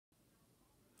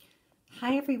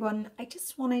Hi everyone, I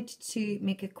just wanted to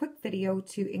make a quick video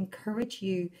to encourage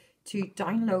you to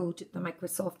download the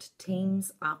Microsoft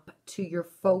Teams app to your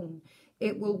phone.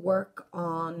 It will work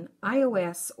on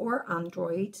iOS or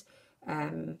Android.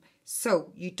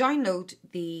 So you download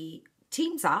the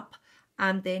Teams app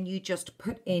and then you just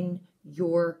put in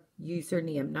your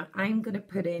username. Now I'm going to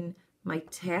put in my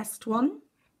test one.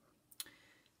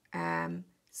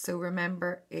 So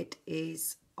remember, it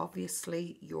is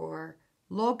obviously your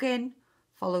login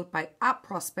followed by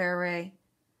appprospere.org.uk,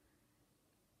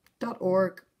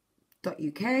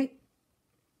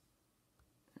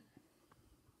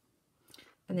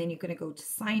 and then you're going to go to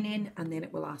sign in, and then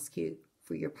it will ask you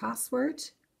for your password.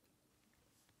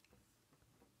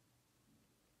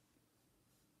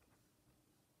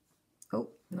 Oh,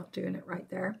 not doing it right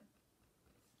there.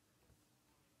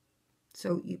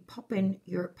 So you pop in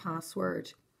your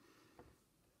password.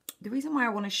 The reason why I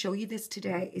want to show you this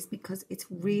today is because it's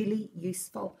really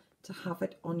useful to have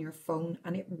it on your phone,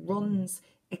 and it runs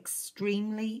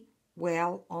extremely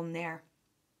well on there.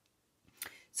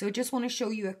 So I just want to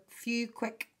show you a few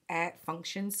quick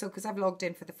functions. So because I've logged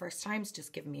in for the first time, it's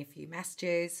just giving me a few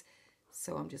messages.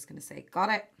 So I'm just going to say, got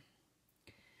it.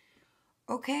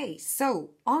 Okay,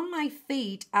 so on my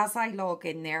feed, as I log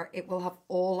in there, it will have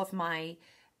all of my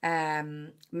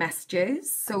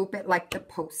messages. So a bit like the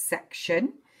post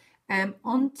section.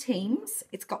 On Teams,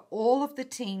 it's got all of the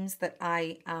teams that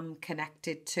I am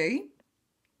connected to.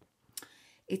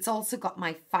 It's also got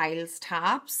my files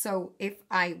tab. So if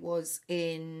I was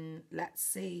in, let's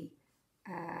see,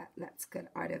 let's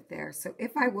get out of there. So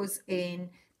if I was in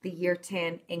the Year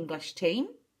 10 English team,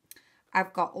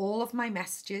 I've got all of my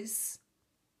messages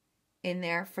in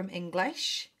there from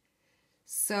English.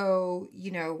 So,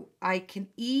 you know, I can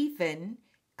even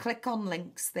click on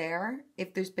links there.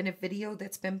 If there's been a video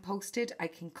that's been posted, I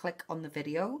can click on the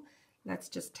video. Let's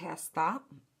just test that.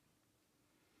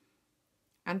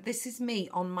 And this is me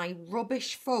on my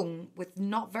rubbish phone with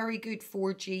not very good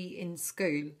 4G in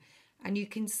school. And you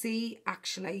can see,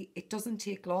 actually, it doesn't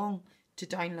take long to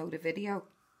download a video.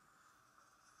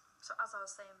 So as I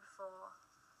was saying before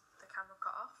the camera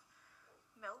cut off,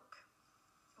 milk.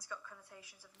 It's got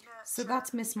connotations of nurture. So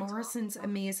that's Miss Morrison's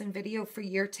amazing video for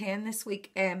Year 10 this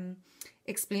week,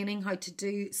 explaining how to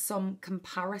do some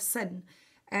comparison.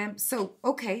 So,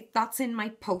 okay, that's in my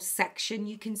post section.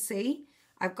 You can see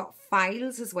I've got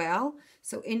files as well.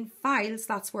 So in files,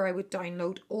 that's where I would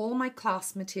download all my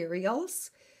class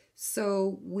materials.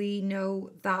 So we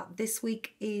know that this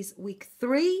week is week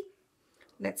 3.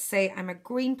 Let's say I'm a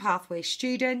Green Pathway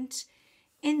student.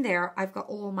 In there, I've got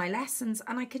all my lessons,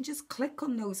 and I can just click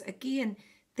on those. Again,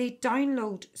 they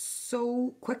download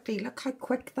so quickly. Look how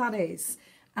quick that is.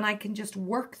 And I can just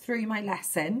work through my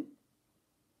lesson.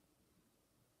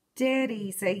 Dead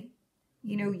easy.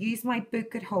 You know, use my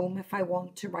book at home if I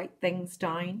want to write things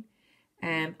down.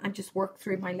 And just work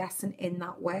through my lesson in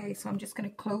that way. So I'm just going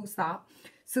to close that.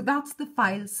 So that's the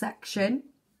file section.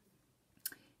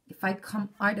 If I come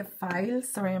out of files,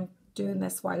 sorry, I'm doing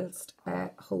this whilst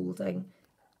holding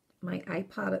my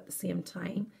iPad at the same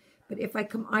time. But if I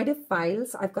come out of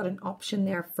files, I've got an option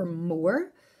there for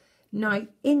more. Now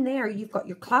in there, you've got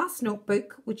your class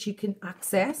notebook, which you can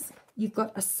access. You've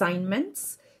got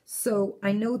assignments. So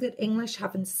I know that English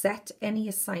haven't set any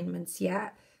assignments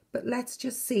yet, but let's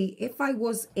just see. If I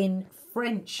was in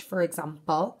French, for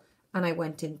example, and I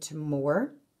went into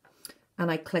more and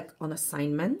I click on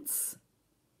assignments,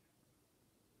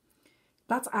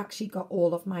 that's actually got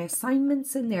all of my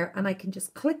assignments in there, and I can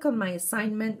just click on my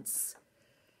assignments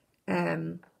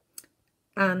and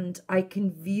I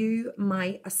can view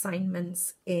my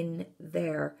assignments in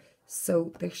there.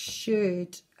 So there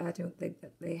should, I don't think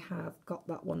that they have got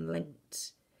that one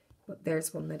linked, but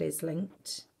there's one that is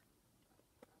linked.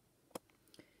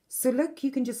 So look,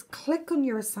 you can just click on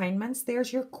your assignments.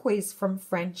 There's your quiz from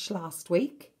French last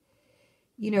week,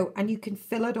 you know, and you can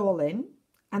fill it all in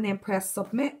and then press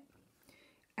submit.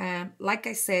 Like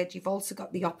I said, you've also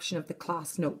got the option of the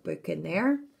class notebook in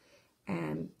there.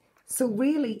 So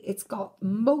really, it's got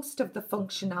most of the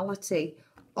functionality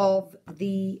of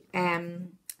the,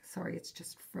 sorry, it's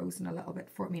just frozen a little bit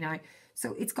for me now.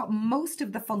 So it's got most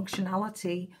of the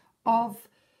functionality of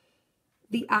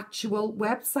the actual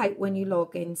website when you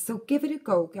log in. So give it a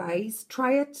go, guys.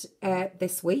 Try it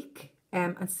this week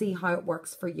and see how it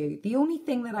works for you. The only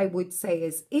thing that I would say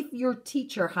is if your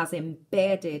teacher has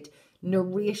embedded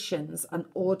narrations and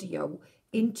audio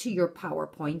into your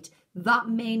PowerPoint, that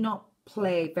may not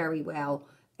play very well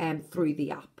through the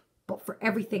app, but for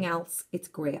everything else it's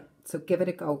great. So give it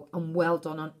a go, and well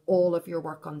done on all of your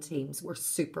work on Teams. We're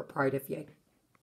super proud of you.